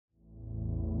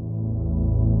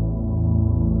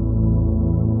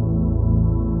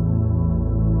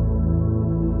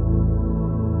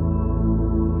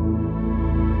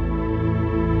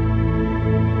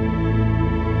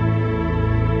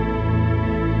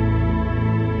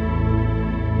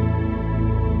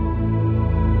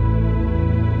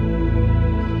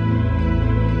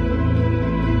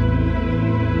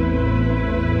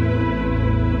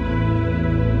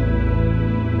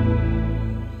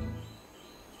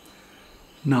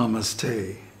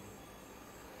Namaste.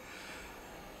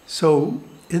 So,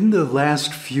 in the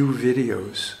last few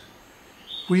videos,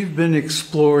 we've been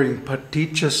exploring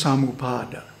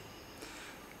Paṭicca-samuppāda,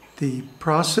 the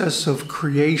process of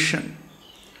creation,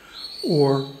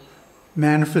 or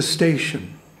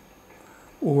manifestation,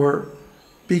 or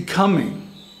becoming,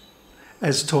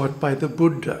 as taught by the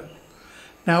Buddha.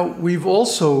 Now, we've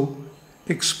also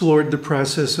explored the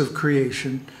process of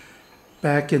creation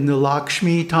back in the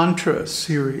Lakshmi Tantra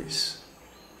series.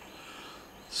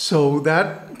 So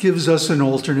that gives us an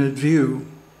alternate view.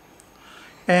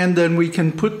 And then we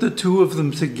can put the two of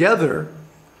them together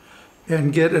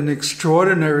and get an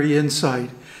extraordinary insight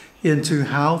into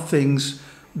how things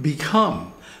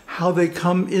become, how they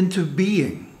come into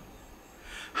being,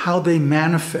 how they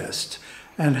manifest,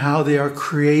 and how they are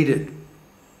created.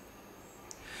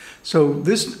 So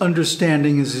this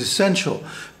understanding is essential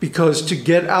because to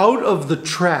get out of the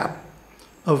trap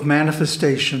of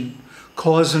manifestation,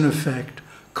 cause and effect,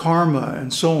 karma,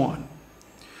 and so on,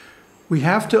 we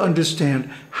have to understand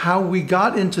how we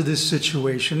got into this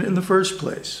situation in the first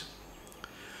place.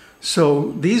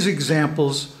 So these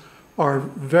examples are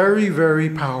very, very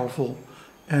powerful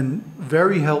and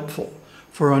very helpful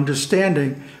for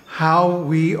understanding how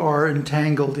we are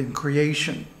entangled in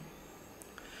creation.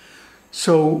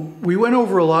 So we went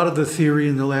over a lot of the theory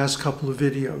in the last couple of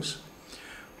videos,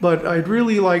 but I'd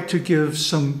really like to give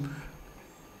some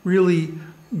really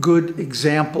good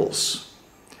examples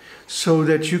so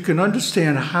that you can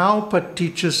understand how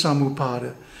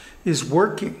Paṭicca-samuppāda is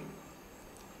working.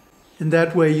 In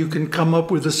that way, you can come up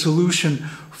with a solution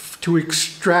to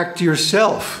extract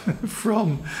yourself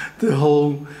from the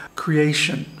whole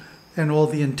creation and all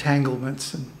the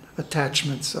entanglements and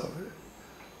attachments of it.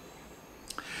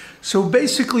 So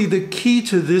basically, the key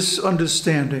to this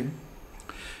understanding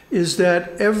is that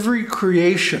every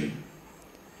creation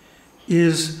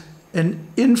is an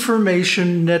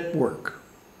information network.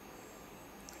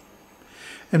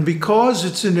 And because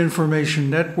it's an information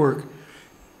network,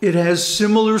 it has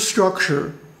similar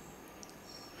structure,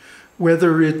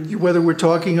 whether we're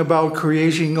talking about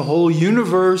creating a whole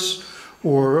universe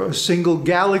or a single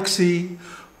galaxy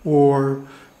or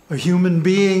a human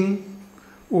being,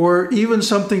 or even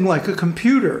something like a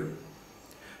computer,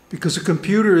 because a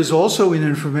computer is also an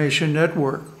information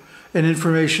network, an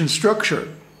information structure,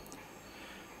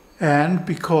 and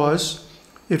because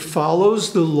it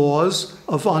follows the laws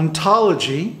of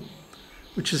ontology,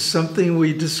 which is something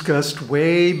we discussed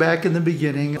way back in the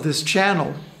beginning of this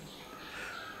channel.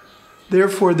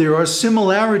 Therefore, there are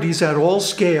similarities at all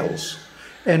scales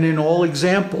and in all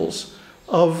examples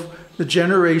of the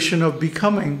generation of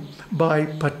becoming by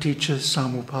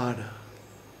Paṭicca-samuppāda.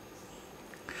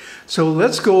 So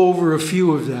let's go over a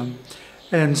few of them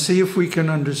and see if we can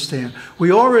understand.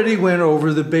 We already went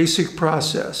over the basic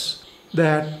process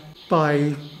that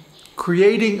by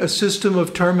creating a system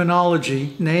of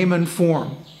terminology, name and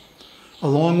form,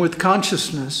 along with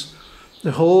consciousness,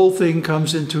 the whole thing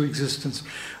comes into existence.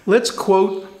 Let's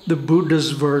quote the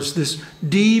Buddha's verse, this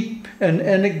deep and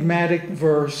enigmatic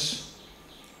verse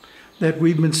that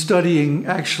we've been studying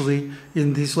actually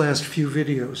in these last few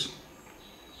videos.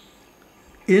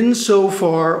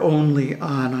 Insofar only,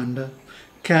 Ananda,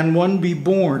 can one be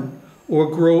born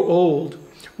or grow old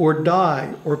or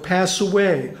die or pass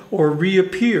away or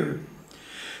reappear.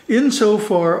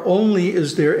 Insofar only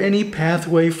is there any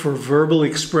pathway for verbal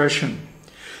expression.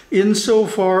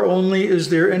 Insofar only is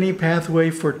there any pathway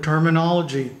for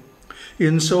terminology.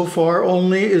 Insofar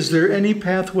only is there any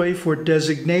pathway for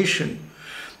designation.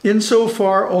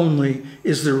 Insofar only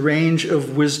is the range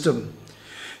of wisdom.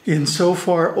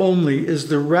 Insofar only is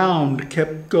the round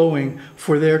kept going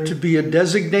for there to be a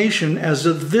designation as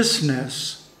a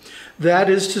thisness. That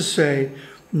is to say,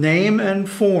 name and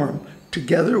form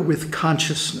together with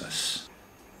consciousness.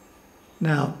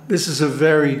 Now, this is a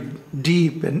very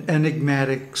deep and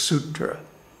enigmatic sutra.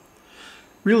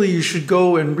 Really, you should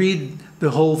go and read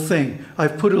the whole thing.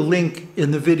 I've put a link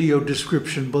in the video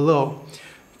description below.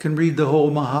 Can read the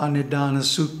whole Nibbāna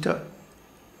Sutta.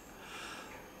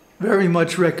 Very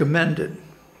much recommended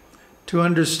to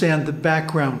understand the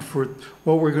background for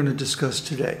what we're going to discuss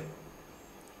today.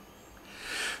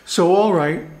 So, all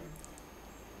right,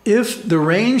 if the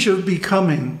range of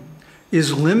becoming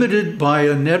is limited by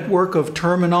a network of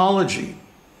terminology,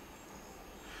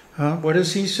 what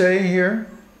does he say here?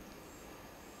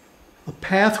 A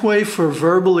pathway for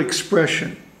verbal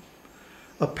expression,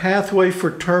 a pathway for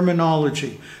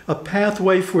terminology, a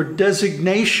pathway for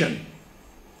designation.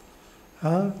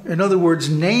 In other words,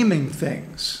 naming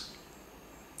things.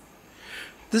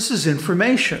 This is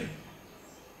information.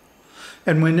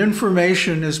 And when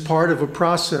information is part of a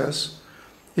process,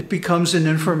 it becomes an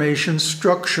information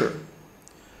structure.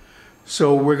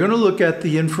 So we're going to look at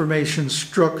the information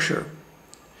structure.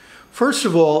 First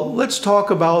of all, let's talk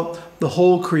about the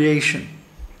whole creation.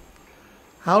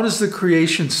 How does the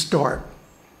creation start?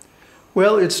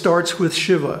 Well, it starts with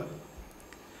Shiva,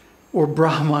 or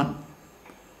Brahman,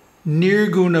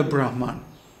 Nirguna Brahman.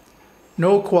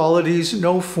 No qualities,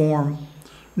 no form,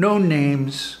 no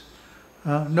names,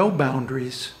 no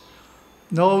boundaries,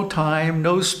 no time,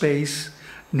 no space,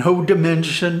 no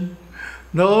dimension,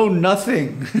 no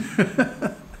nothing.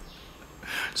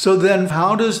 So then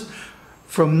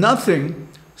from nothing,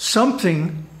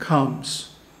 something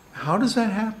comes. How does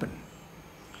that happen?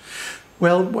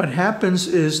 Well, what happens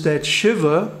is that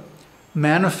Shiva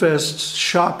manifests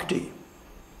Shakti.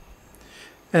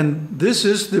 And this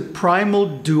is the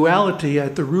primal duality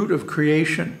at the root of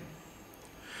creation.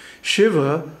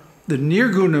 Shiva, the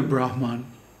Nirguna Brahman,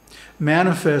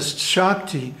 manifests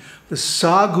Shakti, the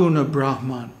Saguna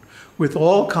Brahman, with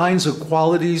all kinds of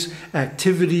qualities,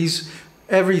 activities,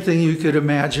 everything you could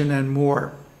imagine and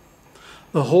more.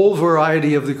 The whole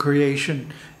variety of the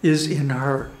creation is in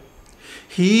her.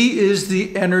 He is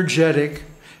the energetic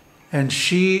and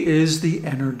she is the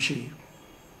energy.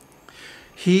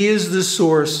 He is the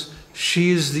source,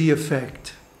 she is the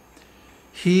effect.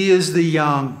 He is the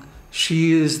yang,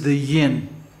 she is the yin.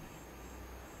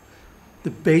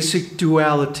 The basic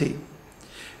duality.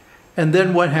 And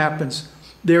then what happens?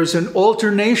 There's an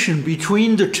alternation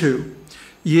between the two.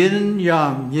 Yin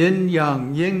yang, yin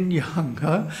yang,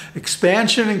 huh?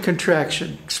 Expansion and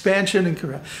contraction, expansion and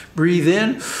contraction. Breathe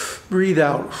in, breathe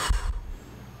out.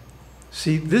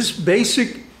 See, this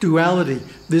basic duality,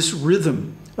 this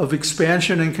rhythm of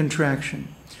expansion and contraction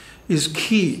is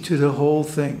key to the whole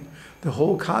thing, the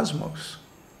whole cosmos.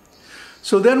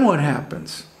 So then what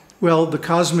happens? Well, the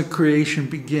cosmic creation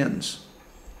begins.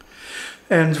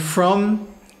 And from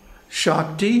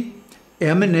Shakti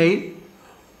emanate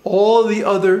all the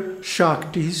other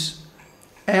Shaktis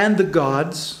and the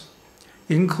gods,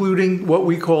 including what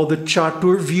we call the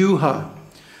Chaturvyuha.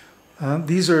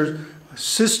 These are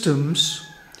systems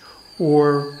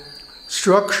or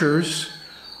structures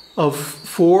of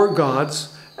 4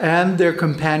 gods and their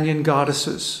companion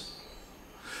goddesses.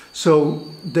 So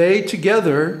they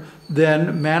together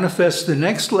then manifest the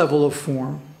next level of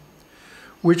form,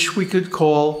 which we could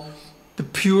call the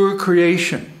pure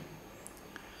creation.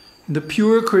 In the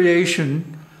pure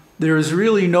creation, there is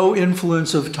really no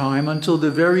influence of time until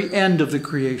the very end of the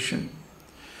creation,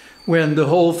 when the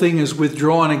whole thing is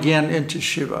withdrawn again into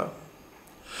Shiva.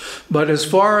 But as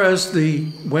far as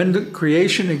when the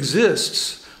creation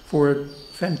exists for a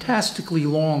fantastically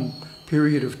long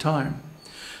period of time,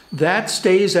 that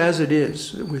stays as it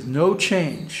is, with no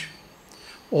change.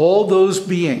 All those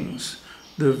beings,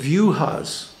 the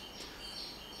vyuhas,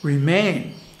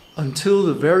 remain until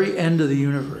the very end of the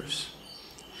universe.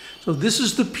 So this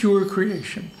is the pure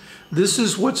creation. This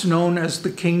is what's known as the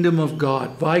kingdom of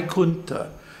God,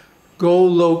 Vaikunta,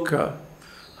 Goloka,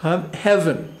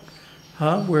 heaven,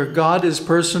 where God is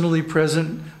personally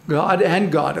present, God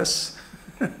and goddess.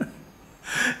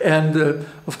 And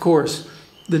of course,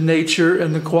 the nature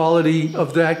and the quality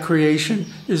of that creation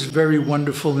is very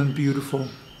wonderful and beautiful.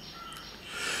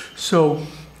 So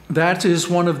that is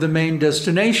one of the main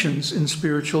destinations in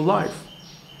spiritual life.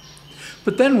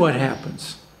 But then what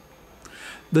happens?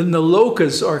 Then the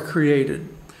lokas are created.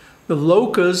 The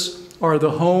lokas are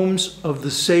the homes of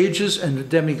the sages and the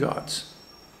demigods.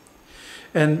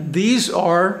 And these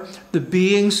are the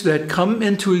beings that come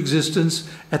into existence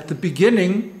at the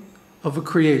beginning of a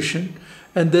creation,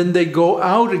 and then they go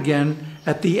out again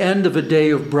at the end of a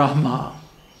day of Brahma.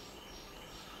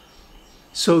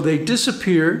 So they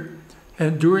disappear,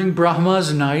 and during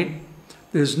Brahma's night,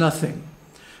 there's nothing.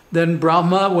 Then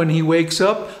Brahma, when he wakes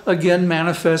up, again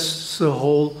manifests the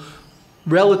whole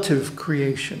relative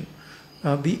creation,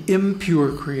 the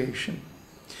impure creation.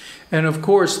 And of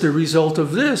course, the result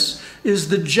of this is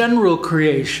the general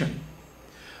creation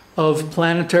of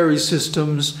planetary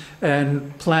systems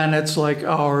and planets like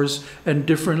ours and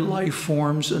different life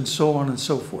forms and so on and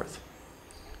so forth.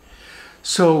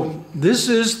 So this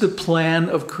is the plan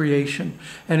of creation,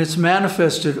 and it's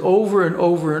manifested over and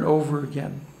over and over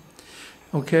again.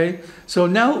 Okay, so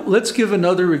now let's give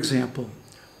another example.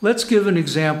 Let's give an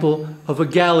example of a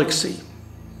galaxy.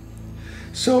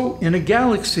 So in a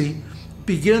galaxy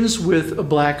begins with a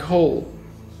black hole.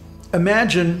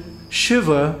 Imagine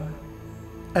Shiva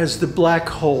as the black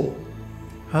hole.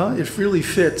 It really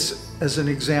fits as an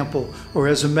example or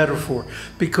as a metaphor,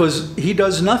 because he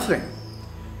does nothing.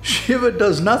 Shiva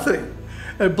does nothing.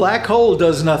 A black hole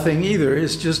does nothing either.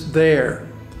 It's just there.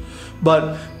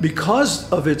 But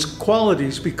because of its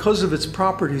qualities, because of its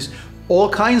properties, all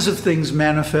kinds of things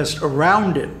manifest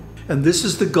around it. And this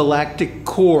is the galactic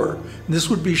core. And this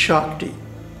would be Shakti.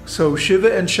 So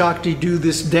Shiva and Shakti do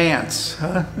this dance,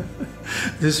 huh?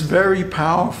 This very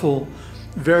powerful,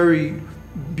 very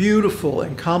beautiful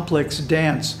and complex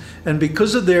dance. And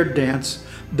because of their dance,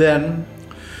 then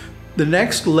the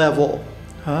next level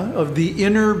of the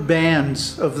inner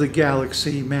bands of the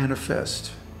galaxy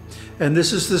manifest. And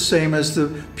this is the same as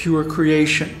the pure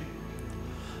creation.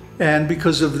 And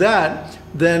because of that,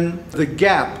 then the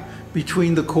gap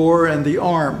between the core and the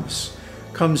arms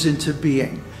comes into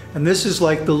being. And this is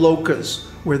like the lokas,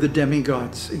 where the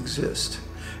demigods exist.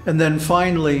 And then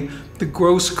finally, the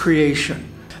gross creation.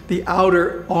 The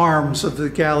outer arms of the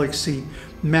galaxy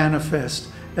manifest,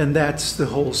 and that's the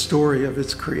whole story of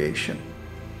its creation.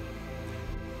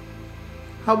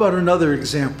 How about another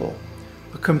example?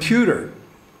 A computer.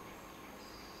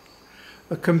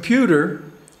 A computer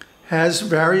has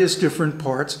various different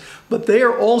parts, but they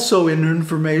are also an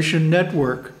information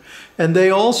network, and they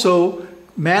also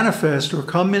manifest or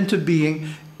come into being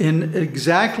in an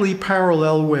exactly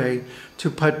parallel way to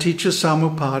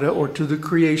Paṭicca-samuppāda, or to the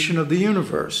creation of the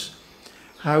universe.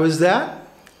 How is that?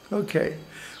 Okay.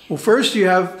 Well, first you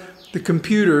have the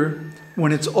computer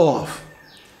when it's off,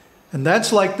 and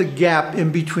that's like the gap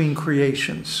in between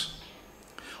creations.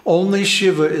 Only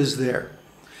Shiva is there.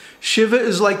 Shiva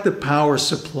is like the power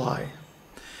supply.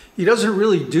 He doesn't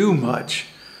really do much,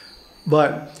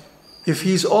 but if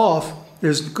he's off,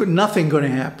 there's nothing going to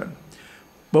happen.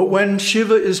 But when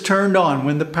Shiva is turned on,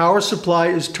 when the power supply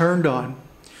is turned on,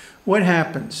 what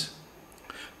happens?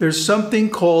 There's something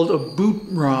called a boot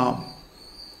ROM,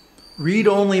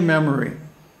 read-only memory.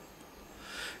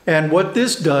 And what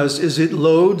this does is it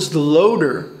loads the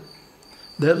loader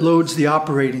that loads the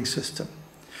operating system.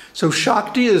 So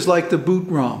Shakti is like the boot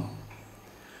ROM.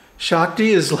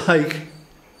 Shakti is like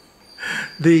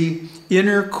the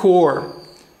inner core,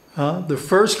 the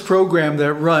first program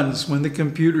that runs when the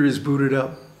computer is booted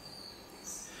up.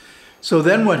 So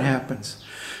then what happens?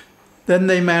 Then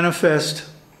they manifest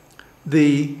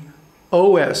the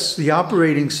OS, the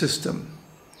operating system.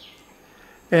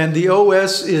 And the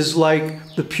OS is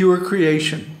like the pure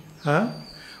creation.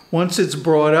 Once it's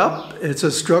brought up, it's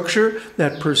a structure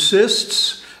that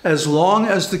persists as long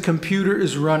as the computer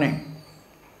is running.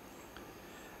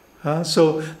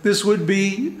 So this would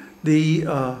be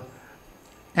the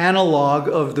analog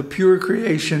of the pure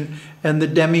creation and the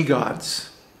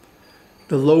demigods,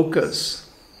 the lokas.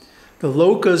 The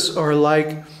lokas are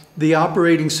like the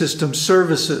operating system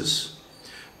services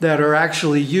that are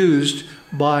actually used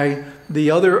by the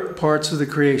other parts of the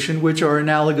creation, which are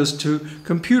analogous to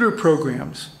computer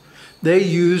programs. They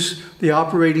use the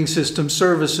operating system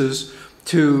services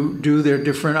to do their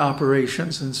different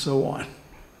operations and so on.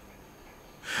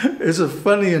 It's a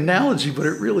funny analogy, but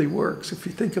it really works if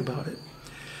you think about it.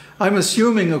 I'm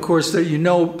assuming, of course, that you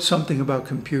know something about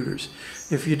computers.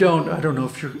 If you don't, I don't know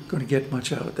if you're going to get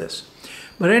much out of this.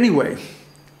 But anyway,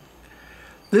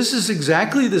 this is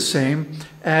exactly the same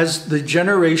as the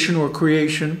generation or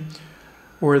creation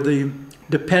or the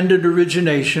dependent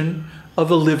origination of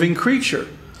a living creature.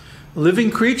 A living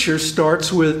creature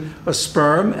starts with a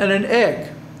sperm and an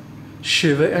egg.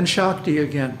 Shiva and Shakti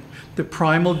again, the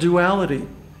primal duality.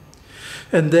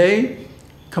 And they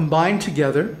combine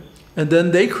together, and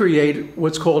then they create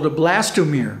what's called a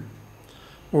blastomere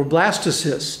or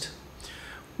blastocyst,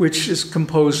 which is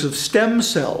composed of stem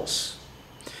cells.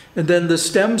 And then the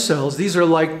stem cells, these are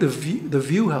like the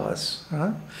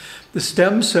vyuhas. The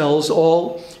stem cells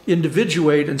all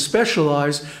individuate and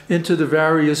specialize into the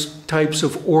various types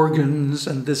of organs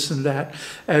and this and that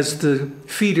as the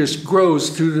fetus grows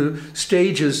through the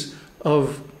stages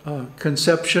of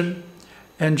conception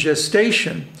and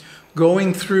gestation,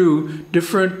 going through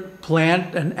different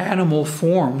plant and animal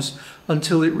forms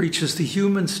until it reaches the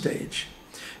human stage.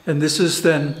 And this is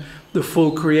then the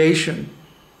full creation.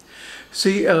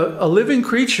 See, a living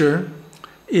creature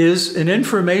is an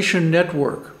information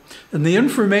network. And the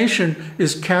information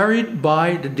is carried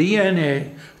by the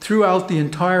DNA throughout the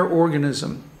entire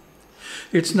organism.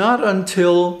 It's not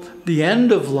until the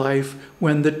end of life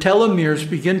when the telomeres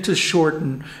begin to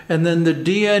shorten and then the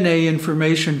DNA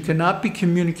information cannot be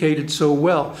communicated so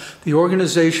well. The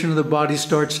organization of the body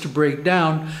starts to break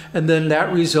down, and then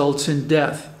that results in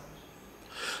death.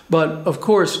 But of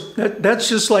course, that's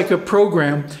just like a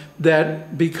program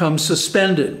that becomes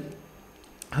suspended.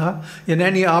 In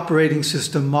any operating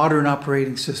system, modern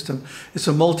operating system, it's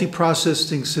a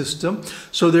multi-processing system,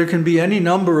 so there can be any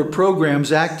number of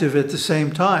programs active at the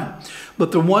same time.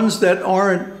 But the ones that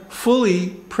aren't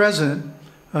fully present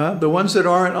The ones that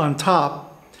aren't on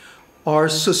top are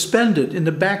suspended in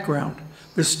the background.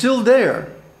 They're still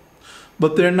there,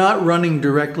 but they're not running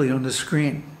directly on the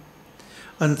screen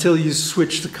until you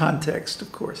switch the context,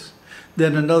 of course.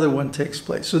 Then another one takes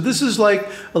place. So this is like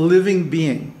a living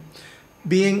being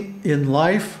in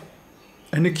life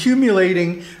and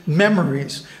accumulating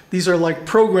memories. These are like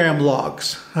program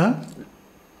logs.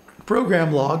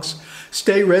 Program logs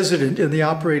stay resident in the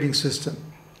operating system,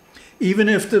 even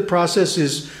if the process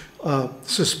is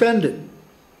suspended.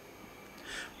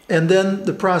 And then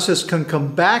the process can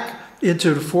come back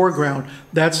into the foreground.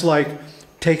 That's like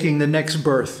taking the next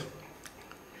birth.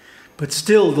 But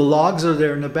still, the logs are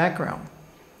there in the background.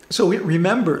 So it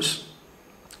remembers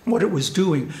what it was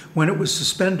doing when it was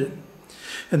suspended.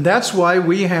 And that's why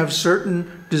we have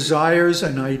certain desires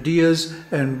and ideas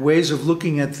and ways of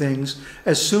looking at things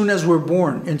as soon as we're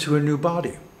born into a new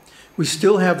body. We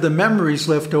still have the memories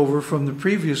left over from the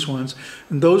previous ones,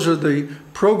 and those are the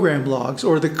program logs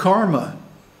or the karma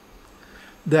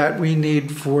that we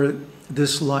need for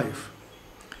this life.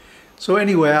 So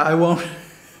anyway, I won't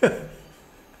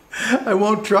I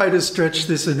won't try to stretch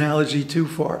this analogy too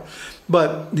far.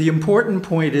 But the important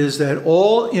point is that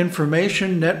all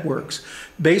information networks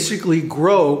basically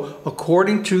grow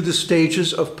according to the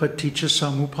stages of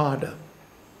Paṭicca-samuppāda.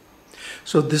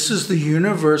 So this is the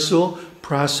universal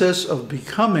process of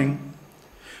becoming,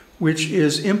 which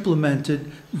is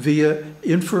implemented via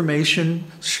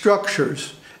information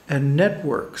structures and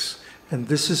networks. And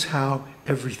this is how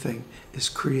everything is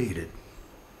created.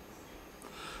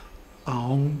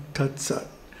 Aum Tat Sat.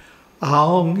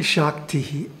 Aum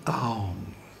Shakti Aum.